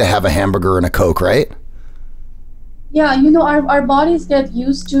okay to have a hamburger and a Coke, right? Yeah, our bodies get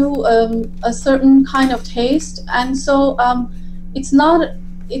used to a certain kind of taste, and so it's not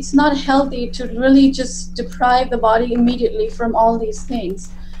healthy to really just deprive the body immediately from all these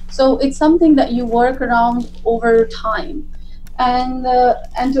things. So it's something that you work around over time. And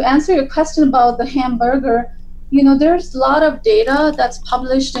to answer your question about the hamburger, there's a lot of data that's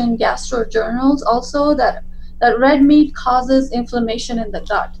published in gastro journals also that red meat causes inflammation in the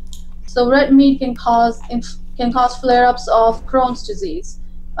gut. So red meat can cause flare-ups of Crohn's disease.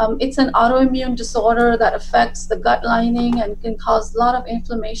 It's an autoimmune disorder that affects the gut lining and can cause a lot of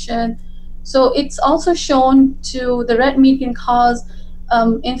inflammation. So it's also shown the red meat can cause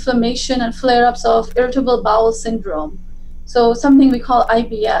inflammation and flare-ups of irritable bowel syndrome. So something we call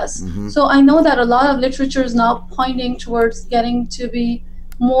IBS. Mm-hmm. So I know that a lot of literature is now pointing towards getting to be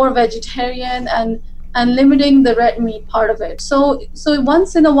more vegetarian and limiting the red meat part of it. So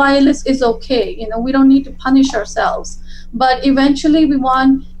once in a while is okay. We don't need to punish ourselves. But eventually we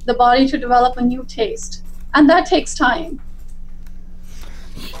want the body to develop a new taste. And that takes time.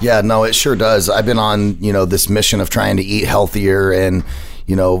 Yeah, no, it sure does. I've been on, this mission of trying to eat healthier, and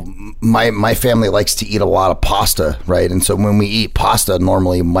my family likes to eat a lot of pasta, right? And so when we eat pasta,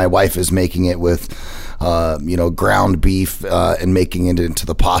 normally my wife is making it with ground beef and making it into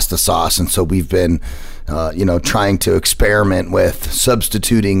the pasta sauce. And so we've been, trying to experiment with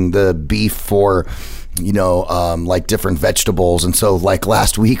substituting the beef for, like different vegetables. And so like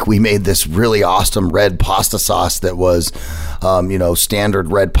last week we made this really awesome red pasta sauce that was,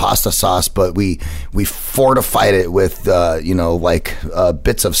 standard red pasta sauce, but we fortified it with,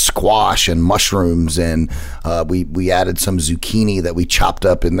 bits of squash and mushrooms. And we added some zucchini that we chopped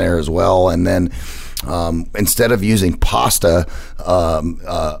up in there as well. And then instead of using pasta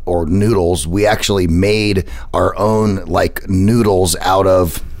or noodles, we actually made our own like noodles out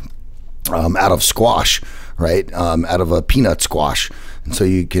of squash, right? Out of a peanut squash. And so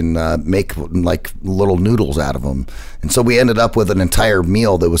you can make like little noodles out of them. And so we ended up with an entire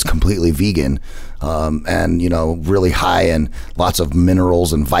meal that was completely vegan and, really high in lots of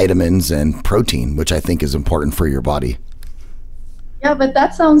minerals and vitamins and protein, which I think is important for your body. Yeah, but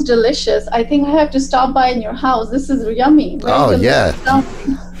that sounds delicious. I think I have to stop by in your house. This is yummy. Oh, yeah. Sounds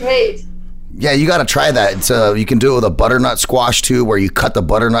great. Yeah, you got to try that. So you can do it with a butternut squash too, where you cut the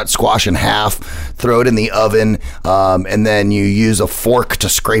butternut squash in half, throw it in the oven, and then you use a fork to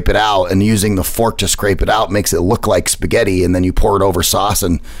scrape it out. And using the fork to scrape it out makes it look like spaghetti. And then you pour it over sauce,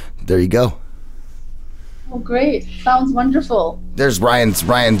 and there you go. Oh, great! Sounds wonderful. There's Ryan's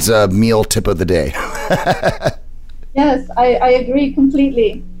meal tip of the day. Yes, I agree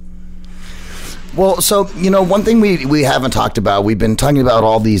completely. Well, so, one thing we haven't talked about, we've been talking about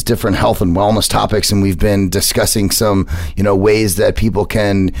all these different health and wellness topics, and we've been discussing some, ways that people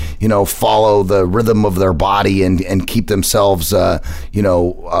can, follow the rhythm of their body and keep themselves, in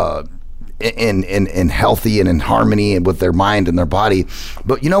healthy and in harmony with their mind and their body.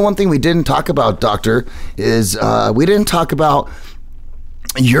 But, one thing we didn't talk about, Doctor, is we didn't talk about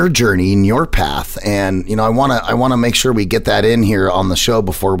your journey and your path. And, I want to make sure we get that in here on the show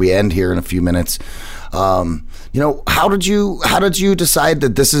before we end here in a few minutes. How did you decide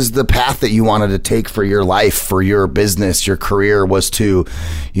that this is the path that you wanted to take for your life, for your business, your career, was to,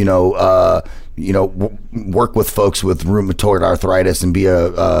 work with folks with rheumatoid arthritis and be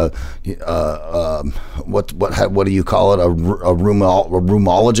what do you call it? A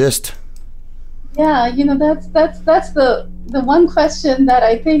rheumatologist? Yeah, that's the one question that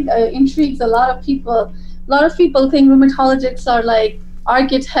I think intrigues a lot of people. A lot of people think rheumatologists are like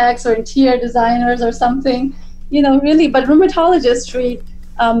architects or interior designers or something, really. But rheumatologists treat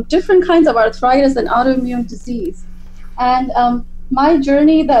different kinds of arthritis and autoimmune disease. And my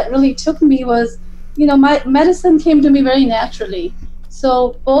journey that really took me was my medicine came to me very naturally.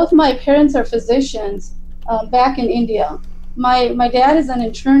 So both my parents are physicians back in India. My dad is an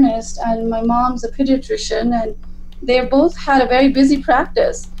internist and my mom's a pediatrician, and they both had a very busy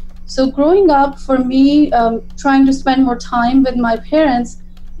practice. So growing up for me, trying to spend more time with my parents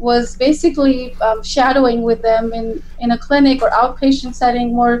was basically shadowing with them in a clinic or outpatient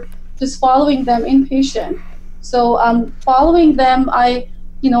setting, or just following them inpatient. So following them, I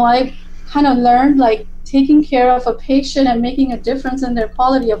kind of learned like taking care of a patient and making a difference in their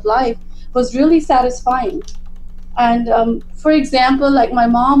quality of life was really satisfying. And for example, like my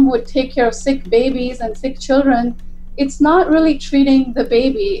mom would take care of sick babies and sick children. It's not really treating the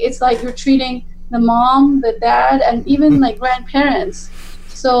baby. It's like you're treating the mom, the dad, and even like grandparents.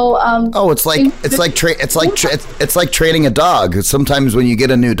 So it's like training a dog. Sometimes when you get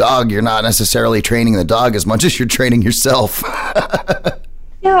a new dog, you're not necessarily training the dog as much as you're training yourself.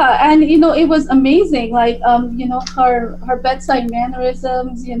 Yeah, and it was amazing. Like her bedside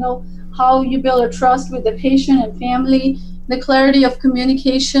mannerisms. How you build a trust with the patient and family, the clarity of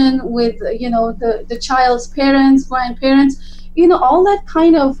communication with the child's parents, grandparents, all that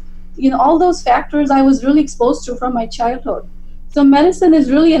kind of all those factors I was really exposed to from my childhood. So medicine is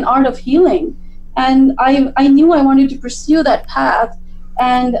really an art of healing, and I knew I wanted to pursue that path,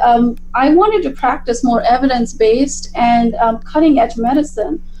 and I wanted to practice more evidence-based and cutting-edge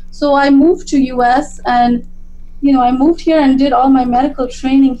medicine. So I moved to US, and I moved here and did all my medical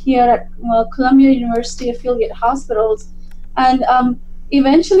training here at Columbia University affiliate hospitals. And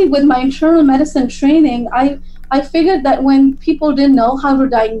eventually with my internal medicine training, I figured that when people didn't know how to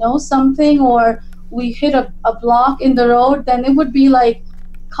diagnose something, or we hit a block in the road, then it would be like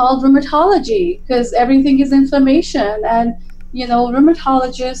called rheumatology, because everything is inflammation, and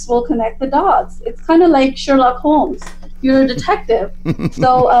rheumatologists will connect the dots. It's kind of like Sherlock Holmes. You're a detective.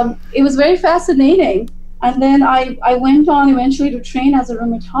 So it was very fascinating. And then I went on eventually to train as a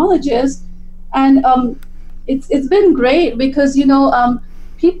rheumatologist, and it's been great because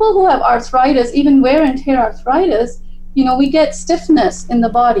people who have arthritis, even wear and tear arthritis, we get stiffness in the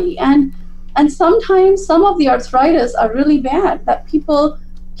body, and sometimes some of the arthritis are really bad that people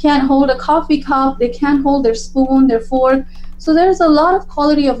can't hold a coffee cup, they can't hold their spoon, their fork. So there's a lot of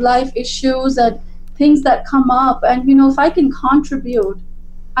quality of life issues and things that come up, and if I can contribute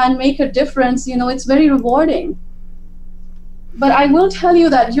and make a difference, it's very rewarding. But I will tell you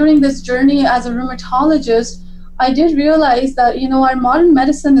that during this journey as a rheumatologist, I did realize that, our modern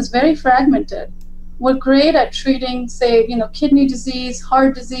medicine is very fragmented. We're great at treating, say, kidney disease,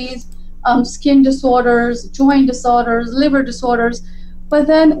 heart disease, skin disorders, joint disorders, liver disorders, but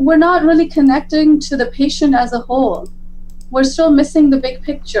then we're not really connecting to the patient as a whole. We're still missing the big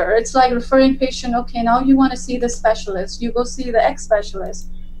picture. It's like referring patient, okay, now you want to see the specialist, you go see the X specialist.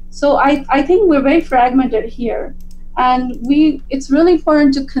 So I think we're very fragmented here, and it's really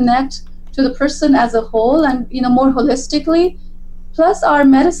important to connect to the person as a whole and more holistically. Plus our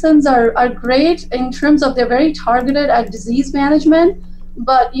medicines are great in terms of they're very targeted at disease management,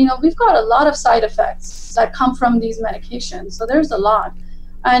 but we've got a lot of side effects that come from these medications. So there's a lot,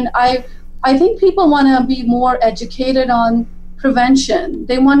 and I think people want to be more educated on prevention.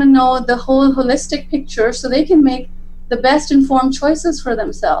 They want to know the whole holistic picture so they can make the best informed choices for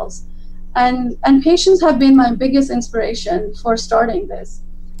themselves. And patients have been my biggest inspiration for starting this.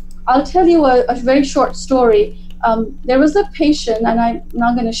 I'll tell you a very short story. There was a patient, and I'm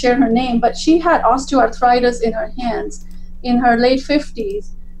not going to share her name, but she had osteoarthritis in her hands in her late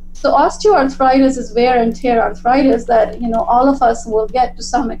 50s. So osteoarthritis is wear and tear arthritis that all of us will get to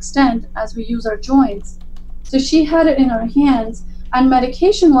some extent as we use our joints. So she had it in her hands, and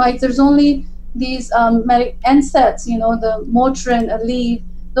medication-wise, there's only these NSAIDs, the Motrin, Aleve,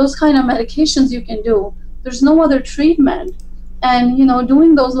 those kind of medications you can do. There's no other treatment, and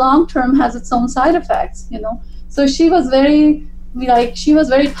doing those long-term has its own side effects. So she was very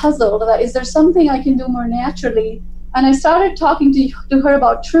puzzled that is there something I can do more naturally. And I started talking to her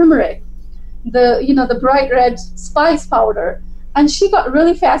about turmeric, the bright red spice powder, and she got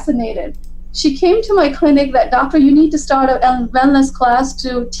really fascinated. She came to my clinic that, doctor, you need to start a wellness class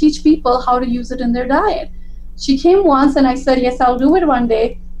to teach people how to use it in their diet. She came once, and I said, yes, I'll do it one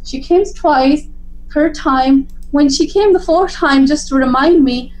day. She came twice, third time. When she came the fourth time, just to remind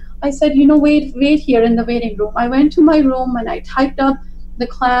me, I said, wait here in the waiting room. I went to my room and I typed up the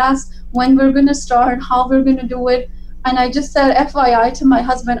class, when we're going to start, how we're going to do it. And I just said, FYI to my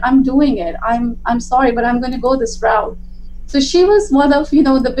husband, I'm doing it. I'm sorry, but I'm going to go this route. So she was one of,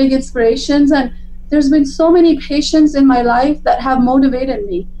 the big inspirations. And there's been so many patients in my life that have motivated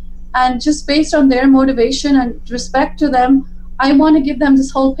me. And just based on their motivation and respect to them, I want to give them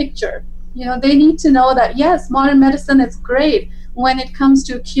this whole picture. They need to know that, yes, modern medicine is great when it comes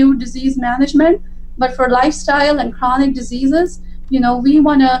to acute disease management, but for lifestyle and chronic diseases, we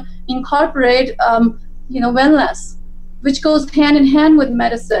want to incorporate, wellness, which goes hand in hand with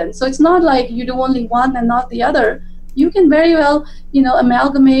medicine. So it's not like you do only one and not the other. You can very well,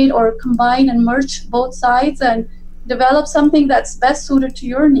 amalgamate or combine and merge both sides and develop something that's best suited to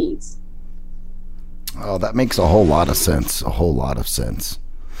your needs. Oh, that makes a whole lot of sense.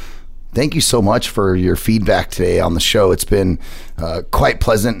 Thank you so much for your feedback today on the show. It's been quite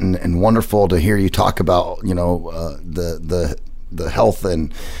pleasant and wonderful to hear you talk about, the health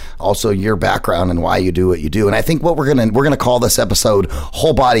and also your background and why you do what you do. And I think what we're gonna call this episode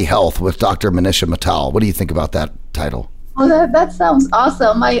Whole Body Health with Dr. Manisha Mittal. What do you think about that title? Well, that sounds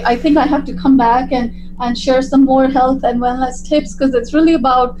awesome. I think I have to come back and share some more health and wellness tips, because it's really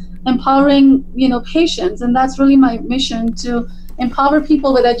about empowering, patients. And that's really my mission, to empower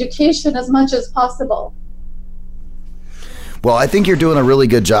people with education as much as possible. Well, I think you're doing a really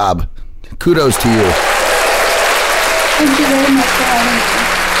good job. Kudos to you. Thank you very much for having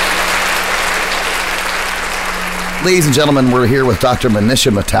me. Ladies and gentlemen, we're here with Dr.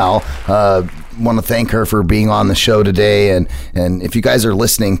 Manisha Mittal. Want to thank her for being on the show today, and if you guys are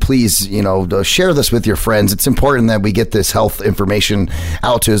listening, please share this with your friends. It's important that we get this health information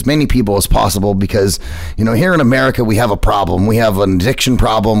out to as many people as possible, because here in America we have a problem. We have an addiction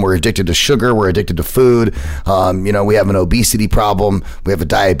problem. We're addicted to sugar. We're addicted to food. We have an obesity problem. We have a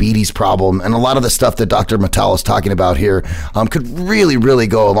diabetes problem, and a lot of the stuff that Dr. Mittal is talking about here could really, really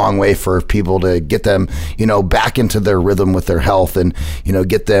go a long way for people to get them back into their rhythm with their health, and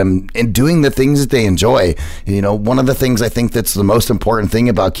get them in doing the things that they enjoy. One of the things I think that's the most important thing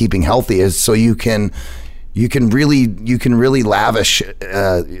about keeping healthy is so you can really lavish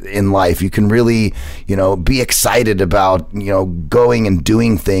in life. You can really, be excited about, going and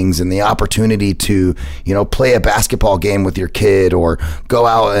doing things, and the opportunity to, play a basketball game with your kid, or go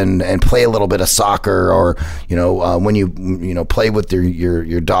out and play a little bit of soccer, or, when you play with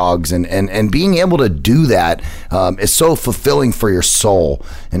your dogs, and being able to do that is so fulfilling for your soul.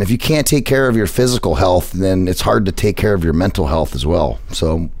 And if you can't take care of your physical health, then it's hard to take care of your mental health as well.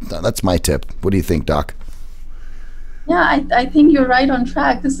 So that's my tip. What do you think, Doc? Yeah, I think you're right on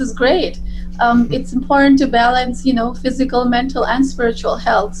track. This is great. It's important to balance, physical, mental, and spiritual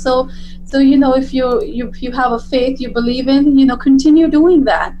health. So if you have a faith you believe in, continue doing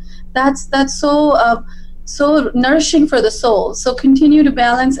that. That's so nourishing for the soul. So continue to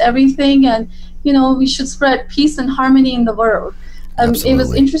balance everything, and we should spread peace and harmony in the world. It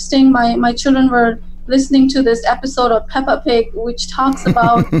was interesting. My children were listening to this episode of Peppa Pig, which talks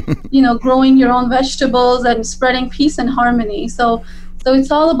about, growing your own vegetables and spreading peace and harmony. So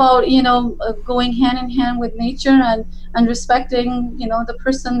it's all about, going hand in hand with nature and respecting, the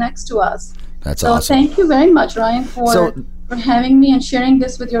person next to us. That's awesome. So thank you very much, Ryan, for having me and sharing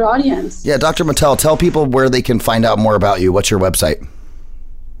this with your audience. Yeah, Dr. Mittal, tell people where they can find out more about you. What's your website?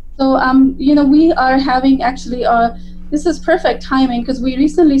 So, we are having actually, this is perfect timing, because we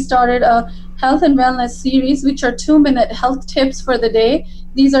recently started a health and wellness series, which are 2-minute health tips for the day.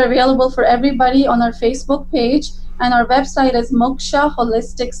 These are available for everybody on our Facebook page, and our website is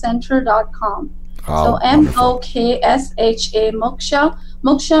mokshaholisticcenter.com. So MOKSHA, Moksha.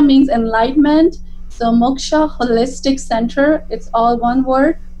 Moksha means enlightenment. So Moksha Holistic Center, it's all one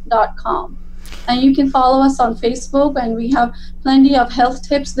word, .com. And you can follow us on Facebook, and we have plenty of health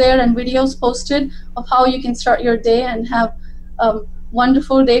tips there and videos posted of how you can start your day and have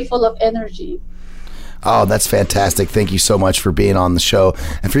wonderful day full of energy. Oh, that's fantastic. Thank you so much for being on the show.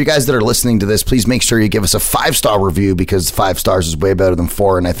 And for you guys that are listening to this, please make sure you give us a 5-star review, because 5 stars is way better than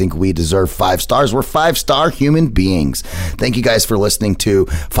 4, and I think we deserve 5 stars. We're 5-star human beings. Thank you guys for listening to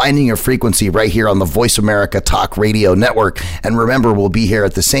Finding Your Frequency right here on the Voice America Talk Radio Network. And remember, we'll be here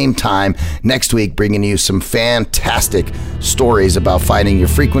at the same time next week, bringing you some fantastic stories about finding your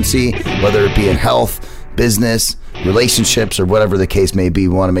frequency, whether it be in health, business, relationships, or whatever the case may be.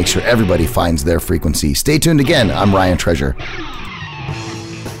 We want to make sure everybody finds their frequency. Stay tuned again. I'm Ryan Treasure.